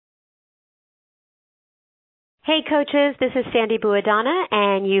Hey coaches, this is Sandy Buadana,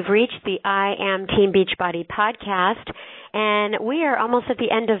 and you've reached the I Am Team Beachbody podcast, and we are almost at the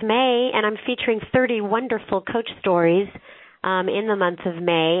end of May, and I'm featuring 30 wonderful coach stories in the month of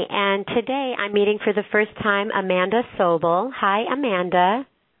May, and today I'm meeting for the first time Amanda Sobel. Hi, Amanda.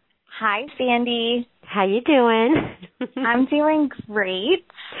 Hi, Sandy. How you doing? I'm doing great.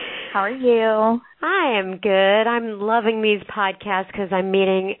 How are you? I am good. I'm loving these podcasts because I'm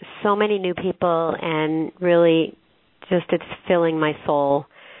meeting so many new people and really just it's filling my soul.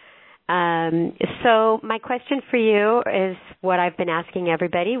 So my question for you is what I've been asking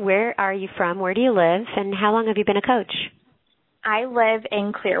everybody. Where are you from? Where do you live? And how long have you been a coach? I live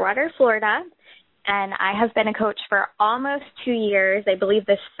in Clearwater, Florida, and I have been a coach for almost 2 years. I believe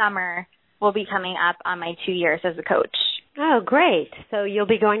this summer will be coming up on my 2 years as a coach. Oh, great. So you'll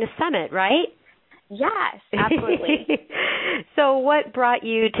be going to Summit, right? Yes, absolutely. So what brought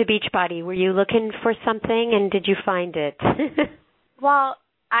you to Beachbody? Were you looking for something, and did you find it? Well,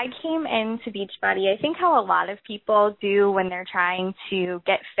 I came into Beachbody, I think how a lot of people do when they're trying to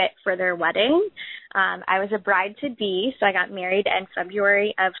get fit for their wedding. I was a bride-to-be, so I got married in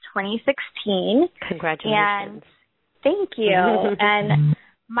February of 2016. Congratulations. And thank you. And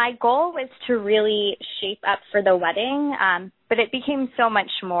my goal was to really shape up for the wedding, but it became so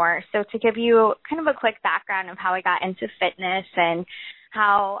much more. So to give you kind of a quick background of how I got into fitness and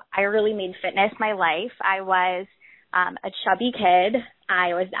how I really made fitness my life, I was a chubby kid.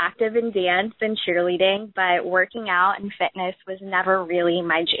 I was active in dance and cheerleading, but working out and fitness was never really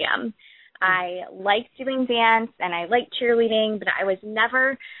my jam. I liked doing dance and I liked cheerleading, but I was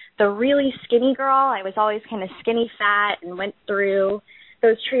never the really skinny girl. I was always kind of skinny fat and went through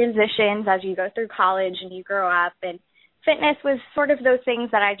those transitions as you go through college and you grow up. And fitness was sort of those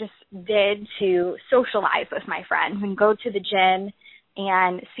things that I just did to socialize with my friends and go to the gym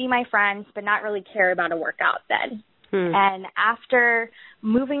and see my friends, but not really care about a workout then. And after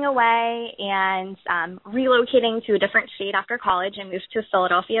moving away and relocating to a different state after college, I moved to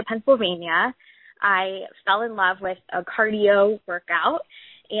Philadelphia, Pennsylvania. I fell in love with a cardio workout,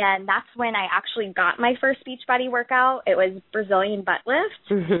 and that's when I actually got my first Beachbody workout. It was Brazilian butt lift,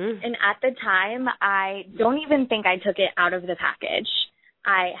 and at the time, I don't even think I took it out of the package.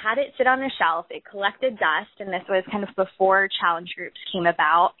 I had it sit on a shelf. It collected dust, and this was kind of before challenge groups came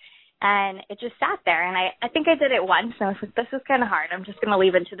about. And it just sat there, and I think I did it once, and I was like, this is kind of hard. I'm just going to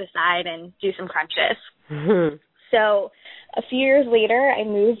leave it to the side and do some crunches. So a few years later, I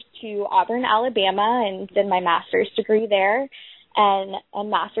moved to Auburn, Alabama, and did my master's degree there. And a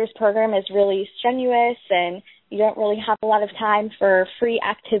master's program is really strenuous, and you don't really have a lot of time for free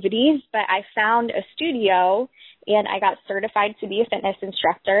activities. But I found a studio, and I got certified to be a fitness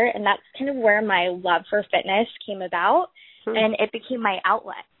instructor, and that's kind of where my love for fitness came about. And it became my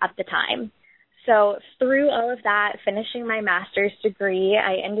outlet at the time. So through all of that, finishing my master's degree,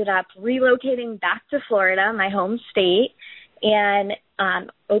 I ended up relocating back to Florida, my home state, and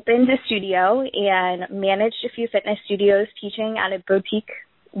opened a studio and managed a few fitness studios teaching at a boutique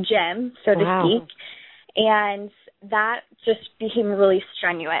gym, so to speak. And that just became really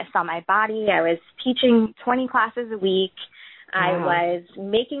strenuous on my body. I was teaching 20 classes a week. I was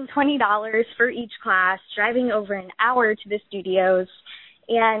making $20 for each class, driving over an hour to the studios,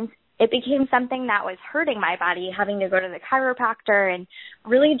 and it became something that was hurting my body, having to go to the chiropractor and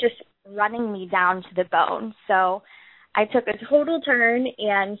really just running me down to the bone. So I took a total turn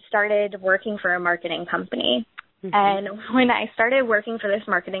and started working for a marketing company. And when I started working for this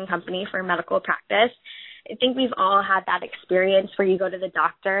marketing company for medical practice, I think we've all had that experience where you go to the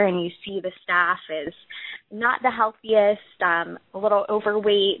doctor and you see the staff is not the healthiest, a little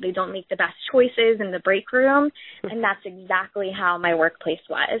overweight, they don't make the best choices in the break room, and that's exactly how my workplace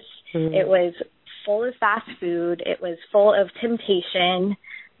was. It was full of fast food, it was full of temptation,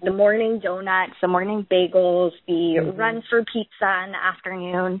 the morning donuts, the morning bagels, the runs for pizza in the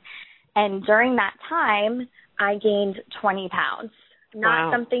afternoon, and during that time, I gained 20 pounds.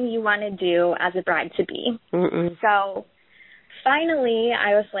 Not something you want to do as a bride-to-be. So finally,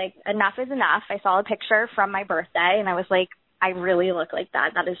 I was like, enough is enough. I saw a picture from my birthday, and I was like, I really look like that.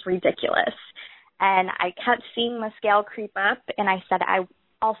 That is ridiculous. And I kept seeing the scale creep up, and I said,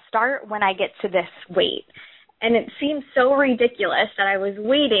 I'll start when I get to this weight. And it seemed so ridiculous that I was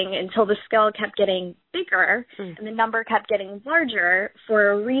waiting until the scale kept getting bigger and the number kept getting larger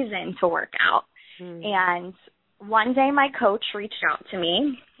for a reason to work out. And one day my coach reached out to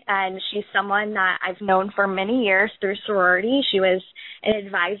me, and she's someone that I've known for many years through sorority. She was an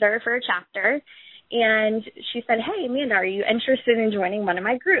advisor for a chapter, and she said, hey, Amanda, are you interested in joining one of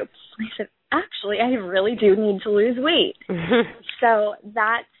my groups? I said, actually, I really do need to lose weight. So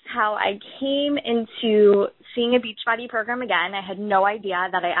that's how I came into seeing a Beachbody program again. I had no idea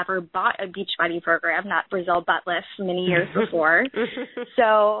that I ever bought a Beachbody program, not Brazil butt lift, many years before.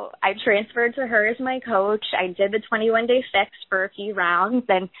 So I transferred to her as my coach. I did the 21-day fix for a few rounds,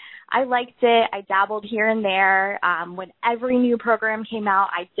 and I liked it. I dabbled here and there. When every new program came out,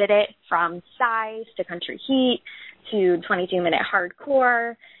 I did it from size to country heat to 22-minute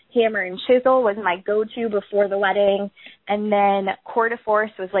hardcore. Hammer and Chisel was my go-to before the wedding. And then Core de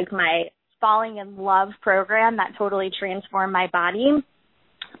Force was like my falling in love program that totally transformed my body.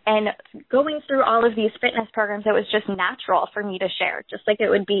 And going through all of these fitness programs, it was just natural for me to share, just like it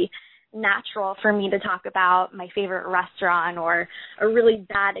would be natural for me to talk about my favorite restaurant or a really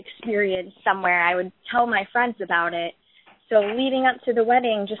bad experience somewhere. I would tell my friends about it. So leading up to the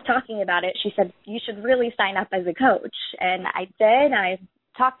wedding, just talking about it, she said, you should really sign up as a coach. And I did. I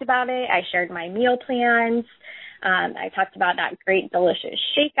talked about it. I shared my meal plans. I talked about that great, delicious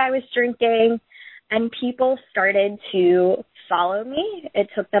shake I was drinking. And people started to follow me. It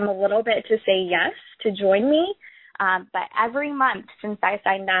took them a little bit to say yes, to join me. But every month since I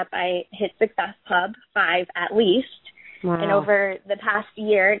signed up, I hit Success Pub 5 at least. Wow. And over the past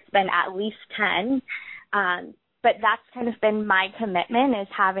year, it's been at least 10. But that's kind of been my commitment, is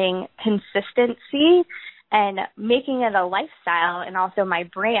having consistency and making it a lifestyle, and also my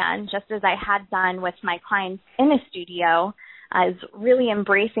brand, just as I had done with my clients in the studio, is really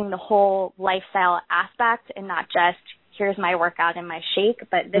embracing the whole lifestyle aspect and not just here's my workout and my shake,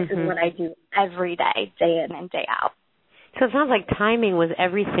 but this is what I do every day, day in and day out. So it sounds like timing was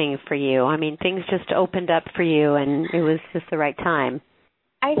everything for you. I mean, things just opened up for you and it was just the right time.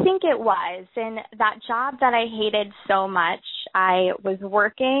 I think it was. And that job that I hated so much, I was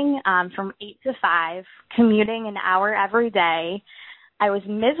working from 8 to 5, commuting an hour every day. I was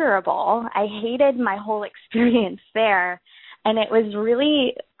miserable. I hated my whole experience there. And it was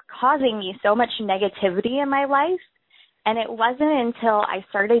really causing me so much negativity in my life. And it wasn't until I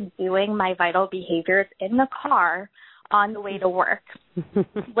started doing my vital behaviors in the car on the way to work,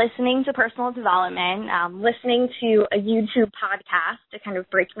 listening to personal development, listening to a YouTube podcast to kind of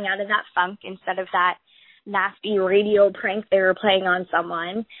break me out of that funk instead of that nasty radio prank they were playing on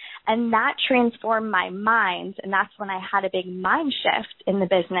someone. And that transformed my mind. And that's when I had a big mind shift in the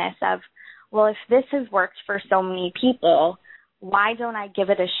business of, well, if this has worked for so many people, why don't I give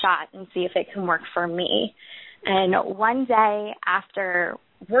it a shot and see if it can work for me? And one day after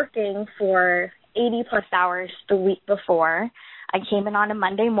working for 80 plus hours the week before, I came in on a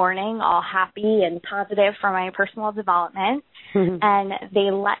Monday morning all happy and positive for my personal development, and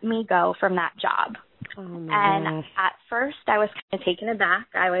they let me go from that job. Oh and at first I was kind of taken aback.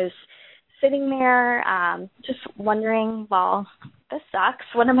 I was sitting there just wondering, well, this sucks.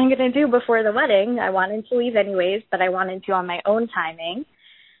 What am I going to do before the wedding? I wanted to leave anyways, but I wanted to on my own timing.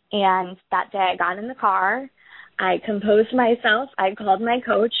 And that day I got in the car. I composed myself. I called my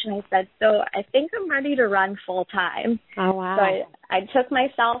coach and I said, so I think I'm ready to run full time. Oh, wow. So I took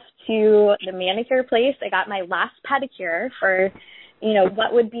myself to the manicure place. I got my last pedicure for,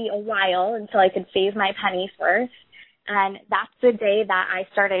 what would be a while until I could save my pennies worth. And that's the day that I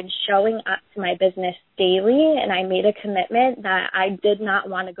started showing up to my business daily, and I made a commitment that I did not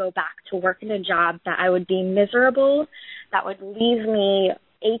want to go back to work in a job that I would be miserable, that would leave me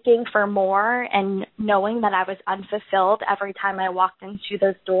aching for more and knowing that I was unfulfilled every time I walked into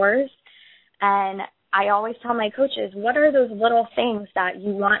those doors. And I always tell my coaches, what are those little things that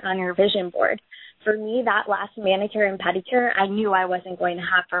you want on your vision board? For me, that last manicure and pedicure, I knew I wasn't going to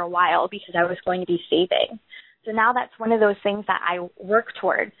have for a while because I was going to be saving. So now that's one of those things that I work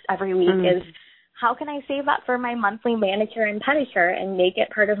towards every week is how can I save up for my monthly manicure and pedicure and make it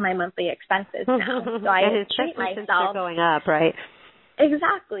part of my monthly expenses now? So I treat myself. They're going up, right?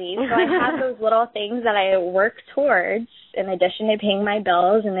 Exactly. So I have those little things that I work towards in addition to paying my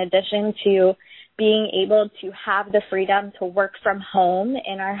bills, in addition to being able to have the freedom to work from home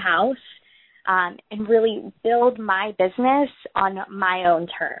in our house and really build my business on my own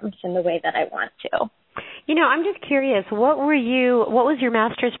terms in the way that I want to. I'm just curious, what was your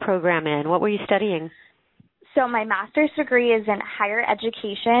master's program in? What were you studying? So my master's degree is in higher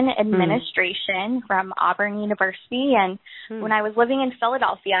education administration from Auburn University. And when I was living in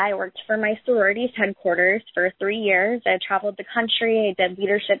Philadelphia, I worked for my sorority's headquarters for 3 years. I traveled the country. I did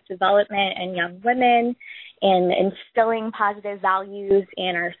leadership development in young women and instilling positive values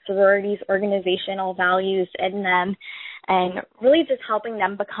and our sorority's organizational values in them, and really just helping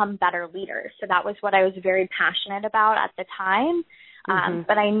them become better leaders. So that was what I was very passionate about at the time.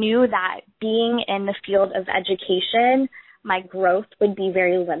 But I knew that being in the field of education my growth would be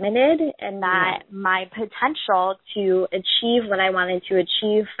very limited and that my potential to achieve what I wanted to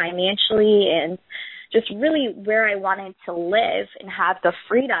achieve financially and just really where I wanted to live and have the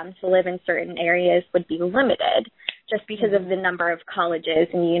freedom to live in certain areas would be limited just because of the number of colleges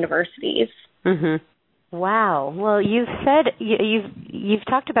and universities. Mm-hmm. Wow. Well, you've said you've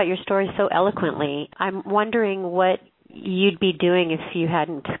talked about your story so eloquently. I'm wondering what you'd be doing if you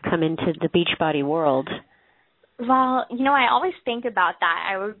hadn't come into the Beachbody world. Well, I always think about that.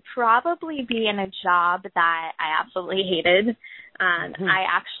 I would probably be in a job that I absolutely hated. I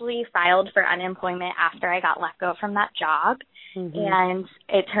actually filed for unemployment after I got let go from that job. And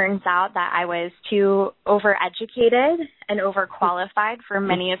it turns out that I was too overeducated and overqualified for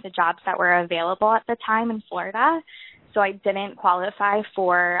many of the jobs that were available at the time in Florida. So I didn't qualify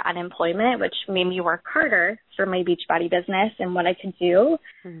for unemployment, which made me work harder for my Beachbody business and what I could do.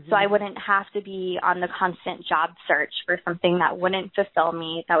 So I wouldn't have to be on the constant job search for something that wouldn't fulfill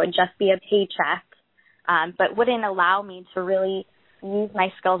me, that would just be a paycheck, but wouldn't allow me to really use my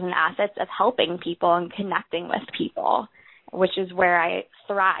skills and assets of helping people and connecting with people, which is where I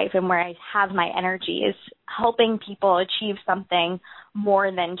thrive and where I have my energy, is helping people achieve something more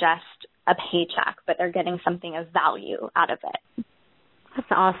than just a paycheck, but they're getting something of value out of it. That's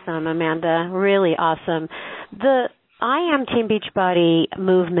awesome, Amanda. Really awesome. The I Am Team Beachbody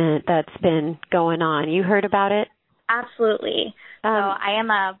movement that's been going on, you heard about it? Absolutely. So I am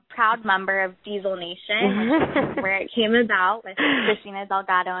a proud member of Diesel Nation, where it came about with Christina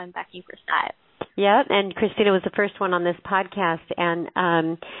Delgado and Becky Brissett. Yeah, and Christina was the first one on this podcast.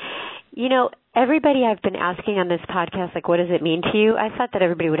 And, everybody I've been asking on this podcast, like, what does it mean to you? I thought that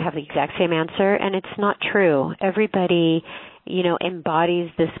everybody would have the exact same answer, and it's not true. Everybody,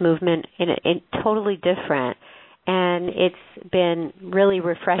 embodies this movement in totally different. And it's been really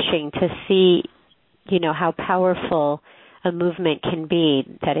refreshing to see, how powerful a movement can be,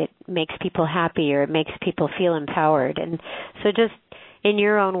 that it makes people happy or it makes people feel empowered. And so just in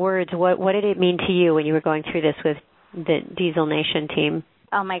your own words, what did it mean to you when you were going through this with the Diesel Nation team?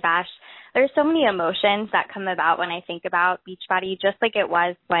 Oh, my gosh. There's so many emotions that come about when I think about Beachbody, just like it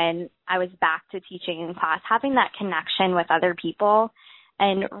was when I was back to teaching in class, having that connection with other people.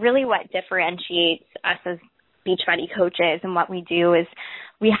 And really what differentiates us as Beachbody coaches and what we do is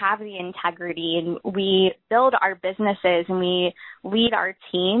we have the integrity and we build our businesses and we lead our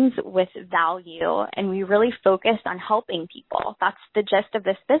teams with value, and we really focus on helping people. That's the gist of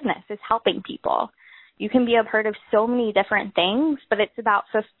this business, is helping people. You can be a part of so many different things, but it's about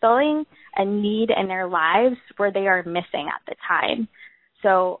fulfilling a need in their lives where they are missing at the time.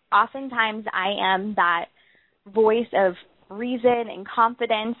 So oftentimes I am that voice of reason and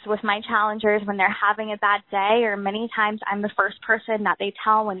confidence with my challengers when they're having a bad day, or many times I'm the first person that they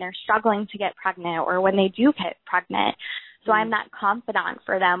tell when they're struggling to get pregnant or when they do get pregnant. So I'm that confidant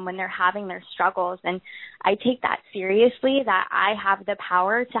for them when they're having their struggles. And I take that seriously, that I have the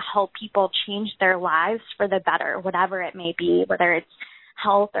power to help people change their lives for the better, whatever it may be, whether it's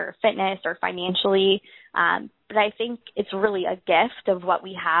health or fitness or financially. But I think it's really a gift of what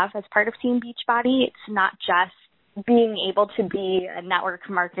we have as part of Team Beachbody. It's not just being able to be a network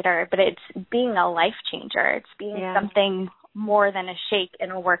marketer, but it's being a life changer. It's being something more than a shake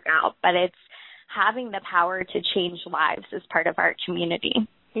in a workout, but it's having the power to change lives as part of our community.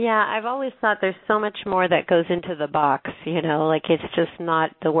 Yeah, I've always thought there's so much more that goes into the box, like it's just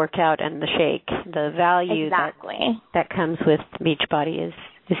not the workout and the shake. The value that comes with Beachbody is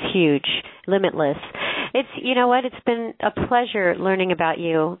huge, limitless. It's, it's been a pleasure learning about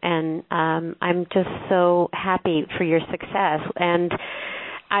you, and I'm just so happy for your success. And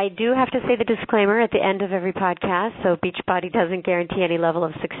I do have to say the disclaimer at the end of every podcast, so Beachbody doesn't guarantee any level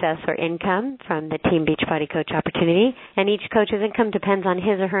of success or income from the Team Beachbody Coach opportunity, and each coach's income depends on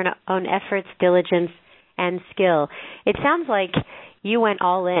his or her own efforts, diligence, and skill. It sounds like you went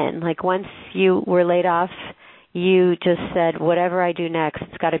all in. Like once you were laid off, you just said, whatever I do next,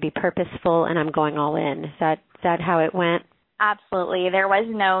 it's got to be purposeful, and I'm going all in. Is that how it went? Absolutely. There was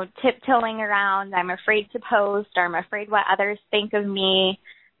no tiptoeing around. I'm afraid to post, or I'm afraid what others think of me,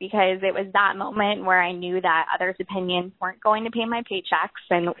 because it was that moment where I knew that others' opinions weren't going to pay my paychecks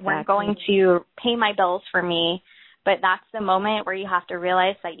and weren't going to pay my bills for me. But that's the moment where you have to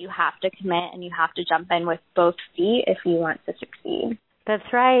realize that you have to commit and you have to jump in with both feet if you want to succeed. That's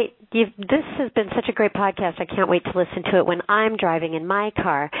right. This has been such a great podcast. I can't wait to listen to it when I'm driving in my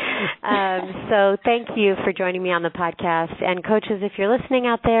car. So thank you for joining me on the podcast. And coaches, if you're listening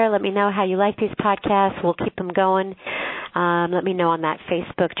out there, let me know how you like these podcasts. We'll keep them going. Let me know on that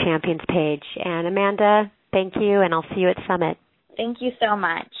Facebook Champions page. And Amanda, thank you, and I'll see you at Summit. Thank you so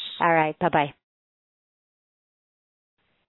much. All right. Bye-bye.